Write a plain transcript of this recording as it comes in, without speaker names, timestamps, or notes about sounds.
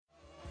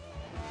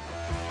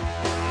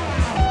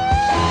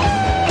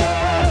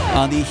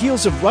On the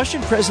heels of Russian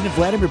President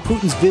Vladimir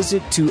Putin's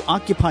visit to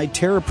occupied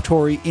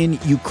territory in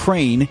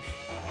Ukraine,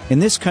 in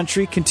this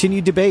country,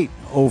 continued debate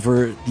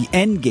over the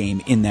end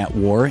game in that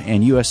war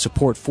and U.S.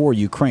 support for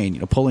Ukraine.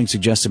 Polling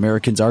suggests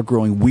Americans are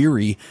growing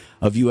weary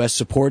of U.S.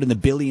 support and the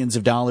billions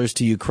of dollars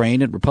to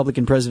Ukraine, and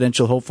Republican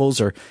presidential hopefuls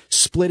are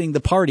splitting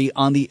the party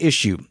on the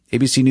issue.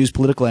 ABC News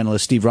political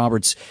analyst Steve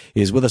Roberts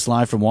is with us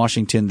live from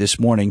Washington this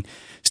morning.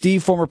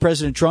 Steve, former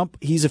President Trump,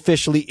 he's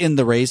officially in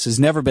the race, has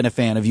never been a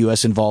fan of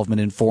U.S.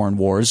 involvement in foreign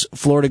wars.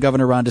 Florida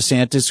Governor Ron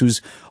DeSantis,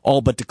 who's all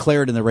but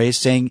declared in the race,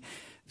 saying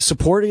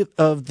support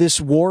of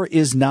this war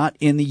is not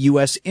in the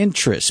U.S.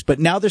 interest. But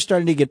now they're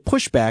starting to get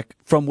pushback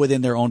from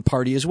within their own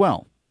party as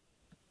well.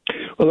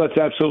 Well, that's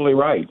absolutely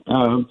right.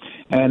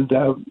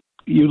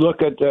 You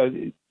look at,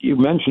 you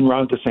mentioned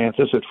Ron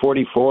DeSantis at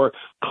 44,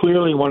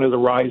 clearly one of the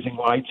rising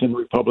lights in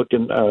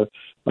Republican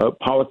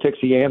politics.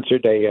 He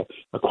answered a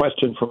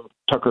question from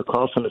Tucker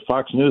Carlson at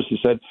Fox News. He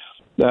said,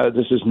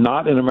 this is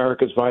not in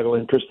America's vital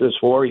interest, this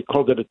war. He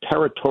called it a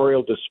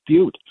territorial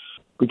dispute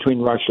between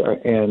Russia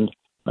and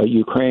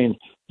Ukraine.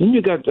 Then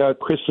you got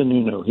Chris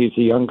Sununu. He's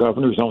a young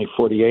governor. He's only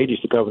 48. He's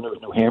the governor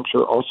of New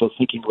Hampshire, also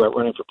thinking about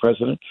running for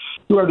president.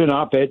 He wrote an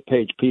op-ed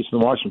page piece in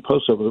the Washington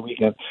Post over the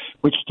weekend,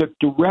 which took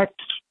direct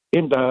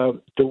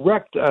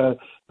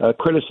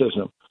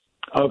criticism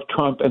of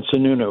Trump and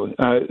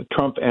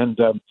Trump and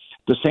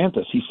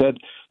DeSantis. He said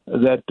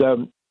that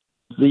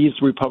these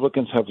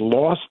Republicans have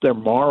lost their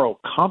moral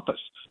compass.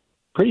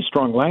 Pretty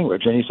strong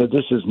language. And he said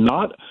this is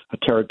not a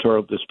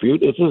territorial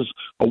dispute. This is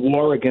a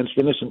war against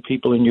innocent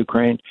people in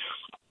Ukraine.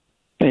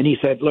 And he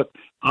said, look,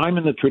 I'm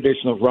in the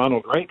tradition of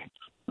Ronald Reagan,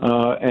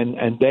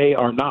 and they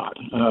are not.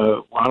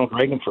 Ronald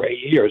Reagan, for 8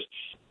 years,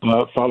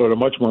 followed a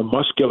much more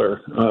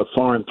muscular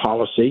foreign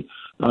policy,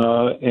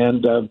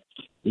 and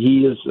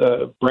he is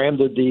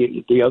branded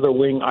the other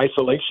wing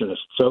isolationist.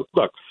 So,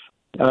 look,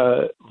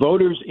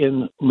 voters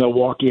in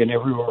Milwaukee and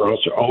everywhere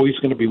else are always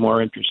going to be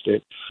more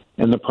interested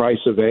in the price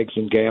of eggs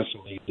and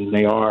gasoline than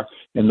they are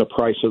in the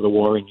price of the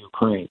war in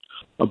Ukraine.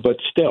 But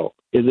still,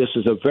 this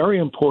is a very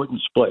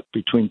important split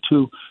between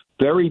two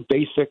very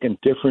basic and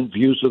different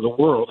views of the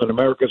world and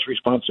America's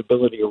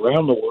responsibility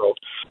around the world.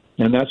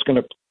 And that's going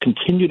to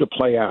continue to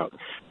play out.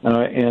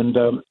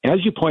 As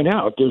you point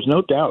out, there's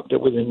no doubt that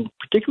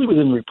particularly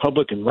within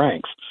Republican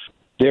ranks,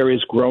 there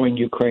is growing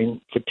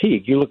Ukraine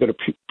fatigue. You look at a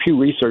Pew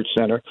Research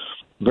Center,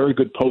 very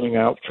good polling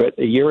outfit,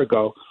 a year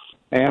ago,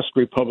 asked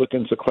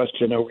Republicans a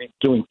question, are we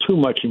doing too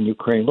much in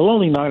Ukraine? Well,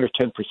 only 9 or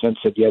 10%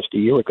 said yes a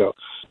year ago.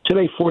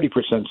 Today, 40%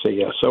 say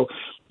yes. So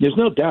there's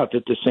no doubt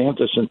that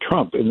DeSantis and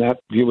Trump, in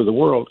that view of the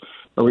world,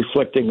 are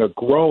reflecting a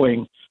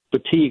growing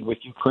fatigue with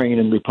Ukraine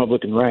in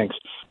Republican ranks.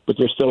 But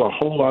there's still a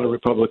whole lot of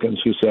Republicans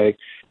who say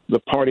the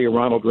party of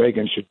Ronald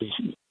Reagan should be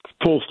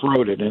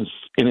full-throated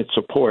in its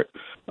support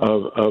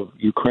of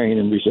Ukraine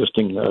and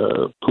resisting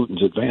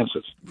Putin's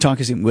advances.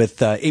 Talking with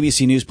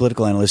ABC News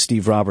political analyst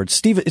Steve Roberts.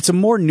 Steve, it's a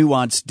more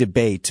nuanced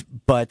debate,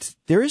 but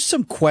there is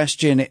some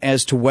question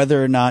as to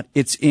whether or not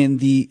it's in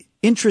the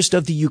interest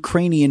of the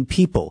Ukrainian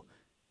people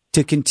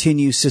to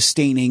continue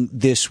sustaining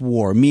this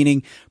war,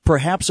 meaning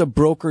perhaps a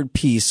brokered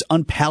peace,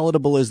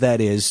 unpalatable as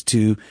that is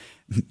to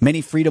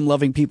many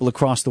freedom-loving people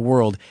across the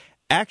world,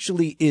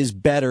 actually is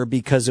better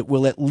because it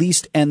will at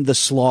least end the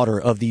slaughter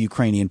of the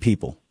Ukrainian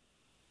people.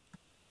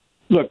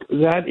 Look,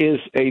 that is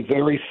a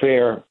very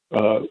fair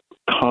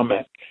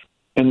comment,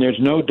 and there's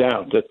no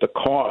doubt that the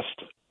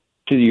cost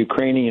to the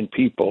Ukrainian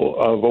people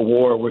of a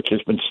war which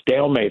has been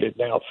stalemated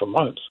now for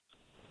months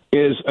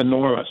is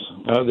enormous.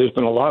 There's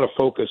been a lot of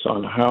focus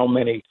on how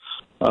many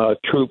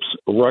troops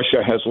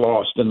Russia has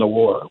lost in the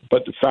war,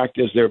 but the fact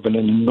is there have been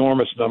an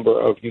enormous number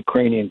of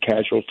Ukrainian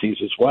casualties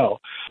as well.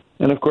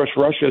 And, of course,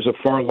 Russia is a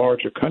far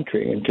larger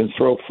country and can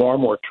throw far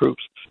more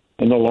troops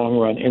in the long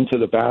run into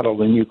the battle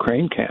than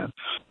Ukraine can.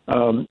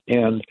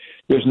 And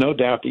there's no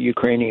doubt that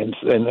Ukrainians,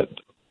 and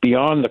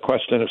beyond the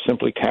question of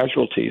simply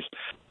casualties,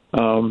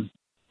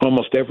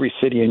 almost every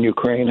city in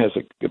Ukraine has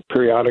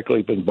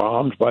periodically been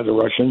bombed by the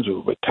Russians, who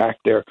have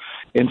attacked their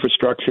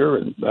infrastructure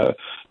and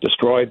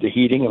destroyed the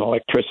heating and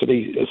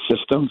electricity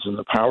systems and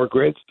the power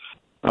grids.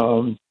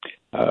 And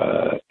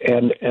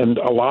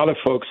a lot of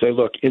folks say,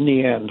 look, in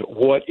the end,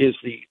 what is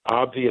the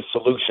obvious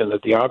solution?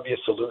 That the obvious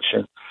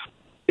solution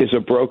is a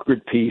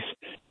brokered peace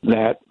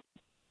that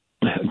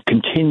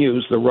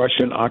continues the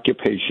Russian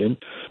occupation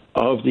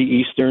of the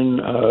eastern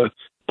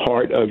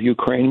part of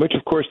Ukraine, which,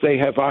 of course, they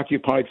have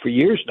occupied for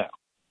years now.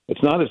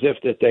 It's not as if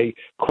that they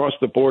crossed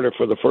the border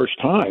for the first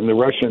time. The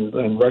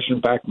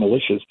Russian-backed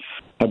militias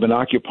have been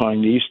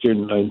occupying the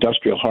eastern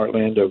industrial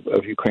heartland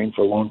of Ukraine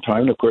for a long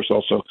time, and, of course,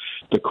 also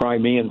the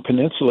Crimean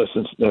Peninsula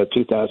since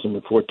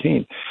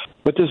 2014.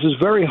 But this is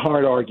a very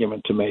hard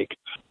argument to make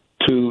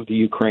to the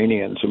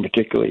Ukrainians, and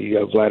particularly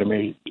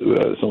Vladimir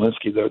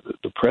Zelensky,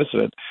 the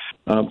president,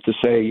 to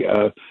say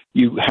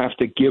you have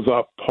to give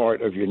up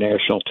part of your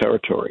national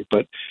territory.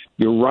 But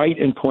you're right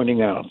in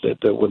pointing out that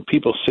when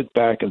people sit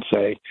back and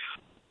say,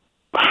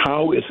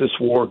 how is this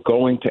war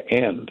going to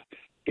end,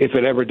 if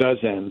it ever does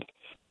end,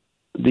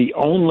 the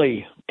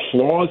only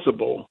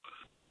plausible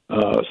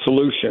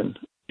solution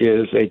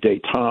is a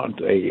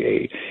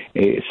détente,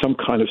 some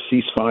kind of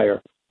ceasefire,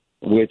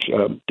 which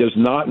does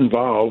not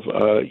involve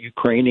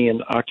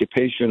Ukrainian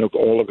occupation of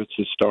all of its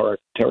historic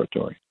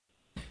territory.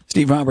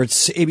 Steve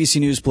Roberts, ABC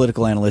News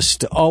political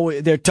analyst.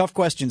 They're tough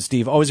questions,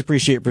 Steve. Always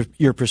appreciate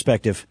your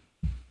perspective.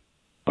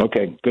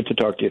 Okay, good to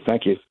talk to you. Thank you.